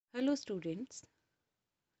Hello students,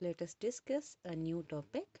 let us discuss a new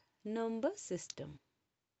topic, number system.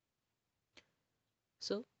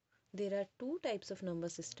 So, there are two types of number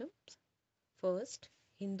systems. First,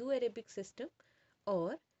 Hindu-Arabic system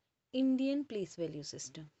or Indian place value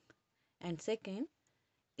system. And second,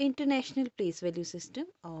 International place value system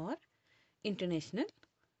or International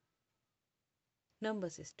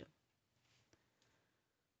number system.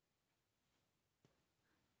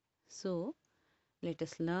 So, let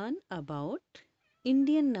us learn about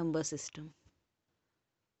Indian number system.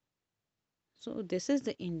 So, this is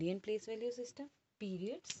the Indian place value system.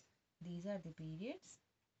 Periods, these are the periods.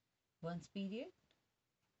 Ones period,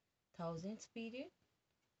 thousands period,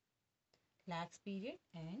 lakhs period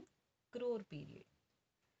and crore period.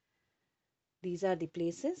 These are the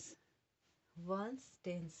places: ones,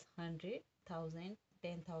 tens, hundred, thousand,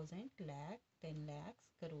 10,000, lakh, 10 lakhs,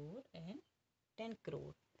 crore and 10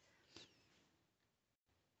 crore.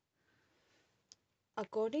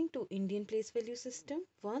 According to Indian place value system,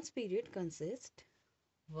 ones period consists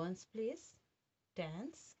ones place,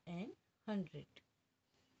 tens and hundred.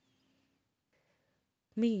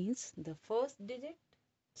 Means the first digit,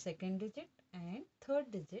 second digit and third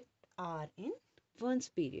digit are in ones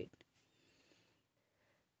period.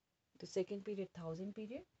 The second period, thousand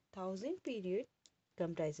period. Thousand period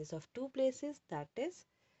comprises of two places, that is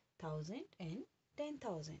 1000 and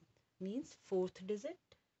 10,000. Means fourth digit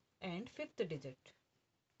and fifth digit.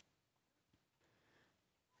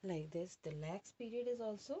 Like this, the lakhs period is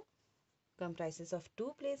also comprises of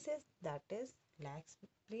two places, that is lakhs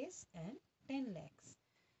place and 10 lakhs.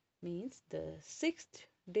 Means the sixth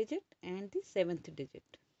digit and the seventh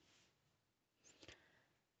digit.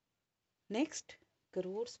 Next,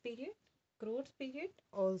 crores period. Crores period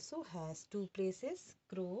also has two places,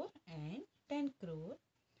 crore and 10 crore.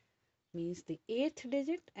 Means the eighth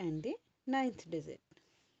digit and the ninth digit.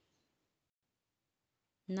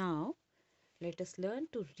 Now, let us learn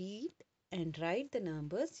to read and write the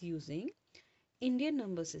numbers using Indian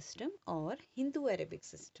number system or Hindu-Arabic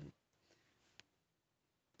system.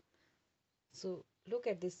 So, look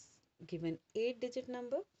at this given 8-digit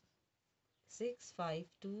number: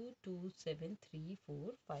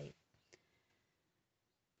 6522734 5.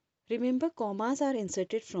 Remember, commas are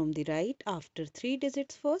inserted from the right after 3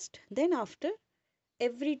 digits first, then after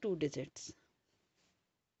every 2 digits.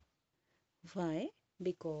 Why?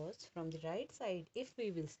 Because from the right side, if we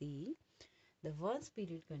will see, the ones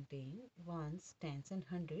period contain ones, tens and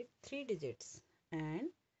hundred, 3 digits,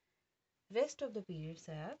 and rest of the periods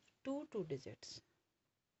have 2 digits.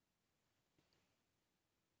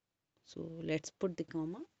 So let's put the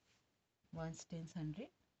comma. Ones, tens, hundred.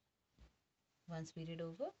 Ones period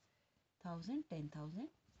over. 1000, 10,000.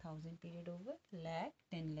 1000 period over. Lakh,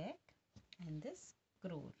 10 lakh. And this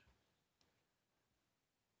crore.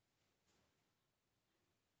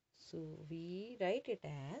 So we write it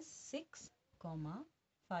as 6,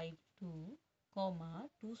 52,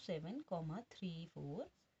 27, 34,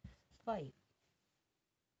 5.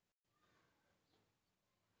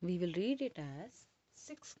 We will read it as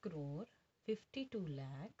 6 crore 52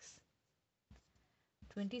 lakhs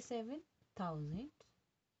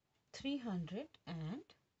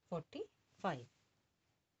 27,345.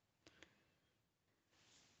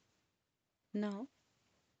 Now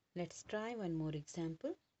let's try one more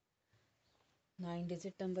example.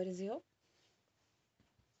 9-digit number is here.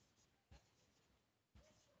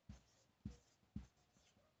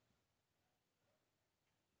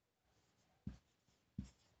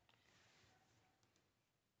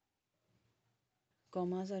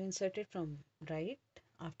 Commas are inserted from right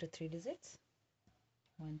after 3 digits.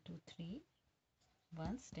 1, 2, 3.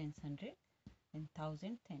 Ones, tens, hundred, then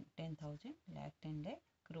 1000, 10,000, lakh, 10 lakh,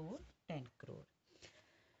 crore, 10 crore.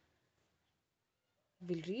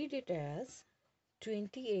 We'll read it as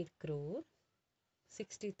 28 crore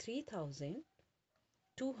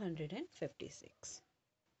 63,256.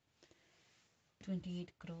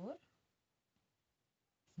 28 crore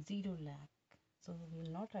 0 lakh. So we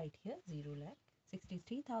will not write here 0 lakh.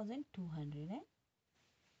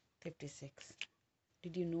 63,256.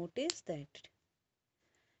 Did you notice that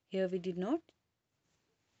here we did not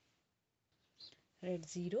write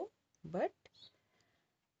 0, but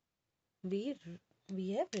we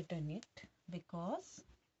have written it because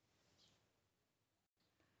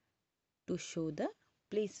to show the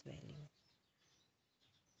place value.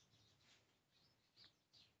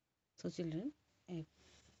 So children, if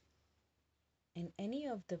in any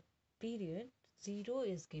of the period 0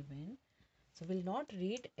 is given, so we'll not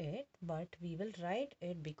read it, but we will write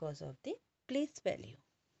it because of the place value.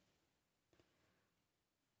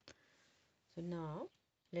 So now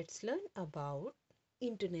let's learn about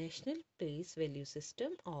international place value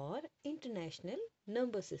system or international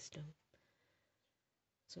number system.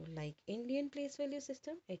 So like Indian place value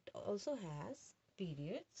system, it also has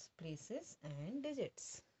periods, places and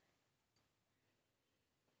digits.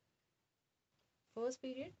 First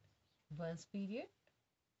period, ones period.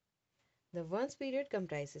 The ones period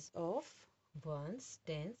comprises of ones,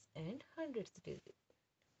 tens and hundreds digit.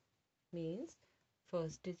 Means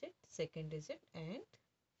first digit, second digit and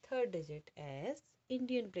third digit as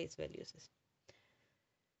Indian place value system.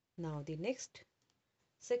 Now the next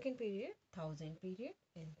second period, thousand period.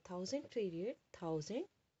 In thousand period, thousand,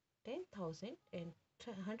 10,000 and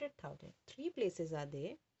 100,000. Three places are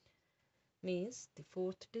there. Means the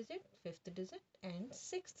fourth digit, fifth digit and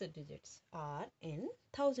sixth digits are in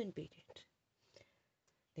thousand period.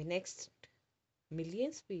 The next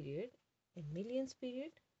millions period, in millions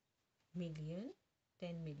period, million,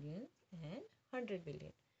 10 million and 100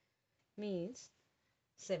 million. Means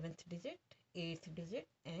seventh digit, eighth digit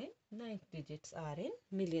and ninth digits are in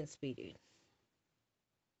millions period.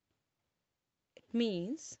 It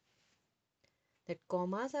means that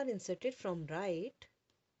commas are inserted from right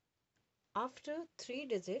after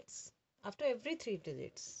every three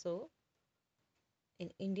digits. So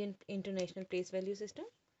in Indian international place value system,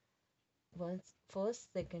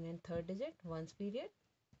 first, second and third digit, ones period,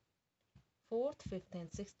 fourth, fifth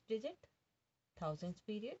and sixth digit, thousands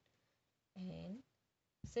period, and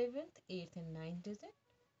seventh, eighth and ninth digit,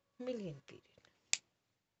 million period.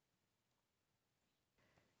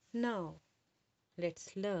 Now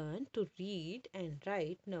let's learn to read and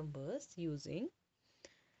write numbers using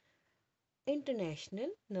international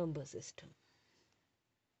number system.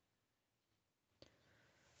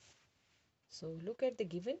 So look at the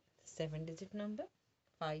given 7-digit number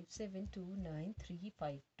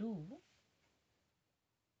 5729,352.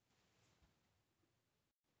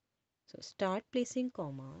 So start placing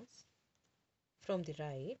commas from the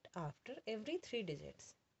right after every three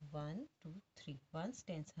digits. 1, 2, 3. Ones,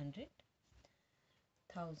 tens, 100,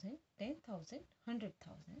 1000, 10,000,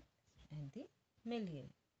 100,000 and the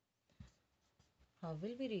million. How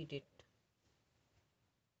will we read it?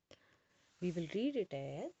 We will read it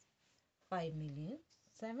as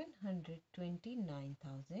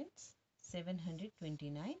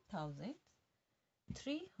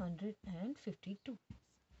 5,729,729,352.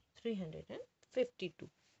 352.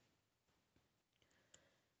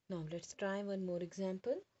 Now let's try one more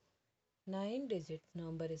example. 9-digit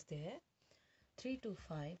number is there.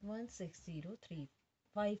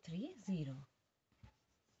 325,160,530.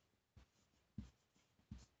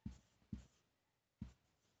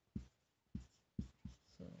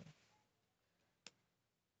 So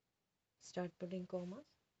start putting commas.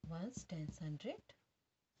 Ones, tens, 100.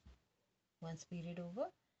 Ones period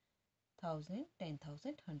over. 1,000,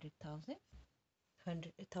 10,000, 100,000.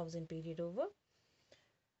 100,000 period over.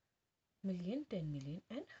 Million, 10 million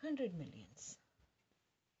and 100 millions.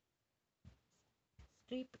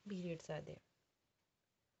 Three periods are there.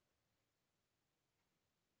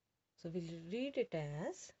 So we'll read it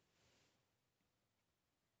as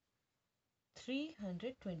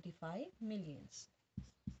 325 millions.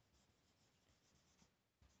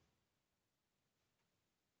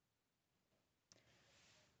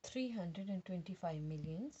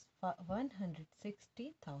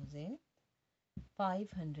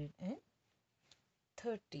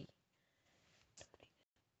 $325,160,530.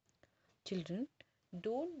 Children,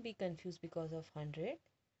 don't be confused because of 100.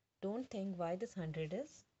 Don't think why this 100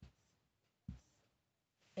 is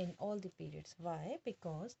in all the periods. Why?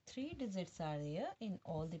 Because three digits are there in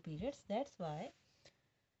all the periods. That's why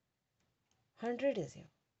 100 is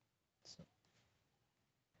here. So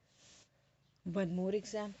one more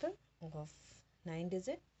example of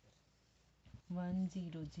 9-digit.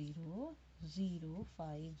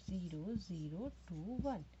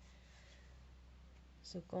 100,050,021.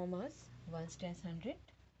 So commas, ones, tens, 100,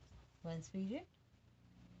 ones period,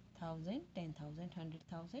 1,000, 10,000,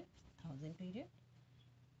 100,000, 1,000 period,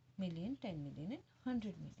 million, 10 million and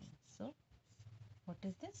 100 million. So what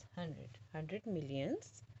is this? 100. 100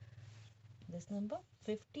 millions. This number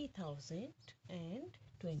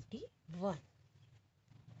 50,021.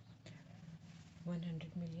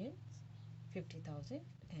 100 millions,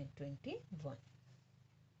 50,021.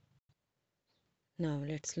 Now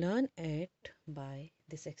let's learn it by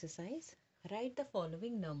this exercise. Write the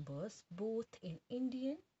following numbers both in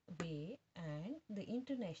Indian way and the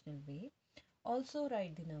international way. Also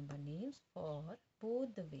write the number names for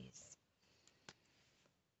both the ways.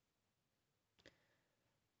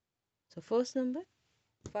 So first number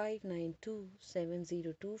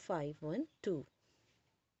 592,702,512.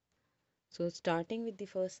 So starting with the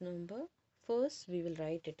first number, first we will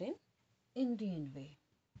write it in Indian way.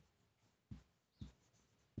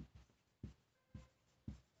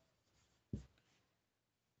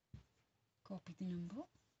 Copy the number.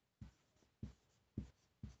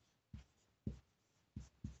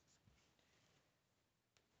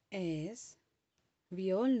 As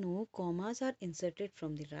we all know, commas are inserted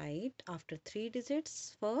from the right after 3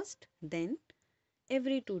 digits first, then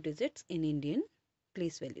every 2 digits in Indian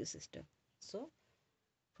place value system. So,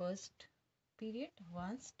 first period,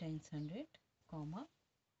 ones, tens, hundred, comma,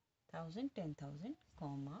 thousand, 10,000,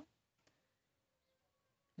 comma,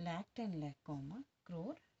 lakh, 10 lakh, comma,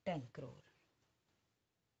 crore, 10 crore.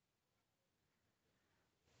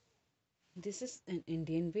 This is an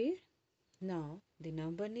Indian way. Now, the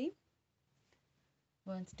number name,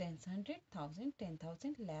 ones, tens, hundred, thousand,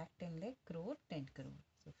 10,000, lakh, 10 lakh, crore, 10 crore.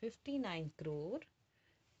 So, 59 crore,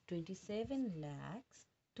 27 lakhs,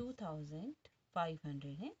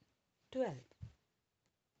 2,512.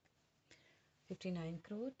 59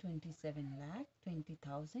 crore, 27 lakh,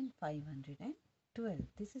 20,512.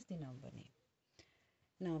 This is the number name.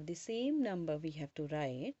 Now, the same number we have to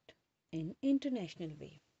write in international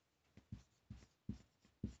way.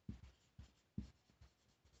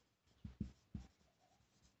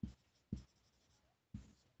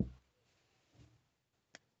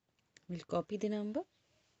 We'll copy the number.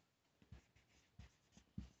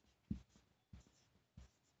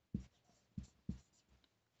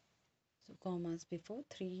 So, commas before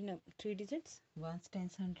three digits, ones,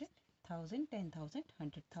 tens, hundred, thousand, 10,000,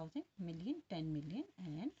 100,000, million, 10 million,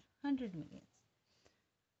 and 100 millions.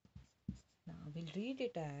 Now, we'll read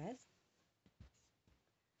it as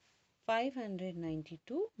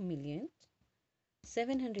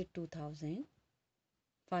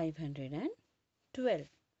 592,702,512.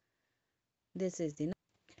 This is the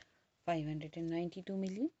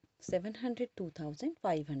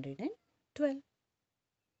 592,702,512.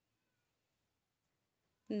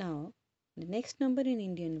 Now, the next number in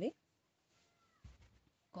Indian way.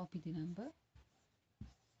 Copy the number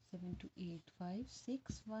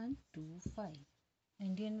 72856125.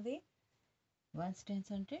 Indian way, ones, tens,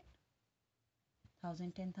 hundred,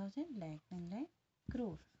 thousand, 10,000, lakh, 10 lakh,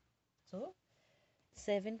 crore. So,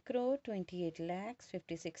 7 crore 28 lakhs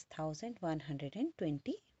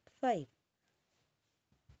 56,125.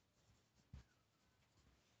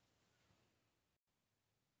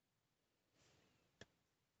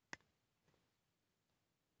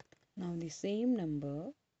 Now the same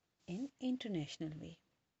number in international way.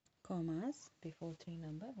 Commas before 3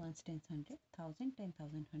 number, ones, tens, hundred, thousand,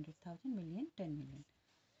 10,000, 100,000, million, 10 million.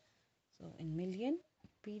 So in million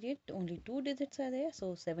period only 2 digits are there.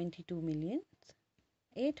 So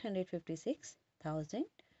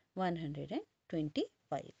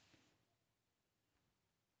 72,856,125.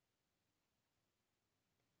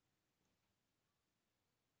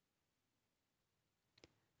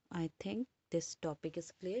 I think this topic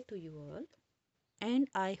is clear to you all, and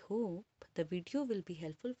I hope the video will be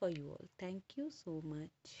helpful for you all. Thank you so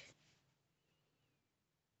much.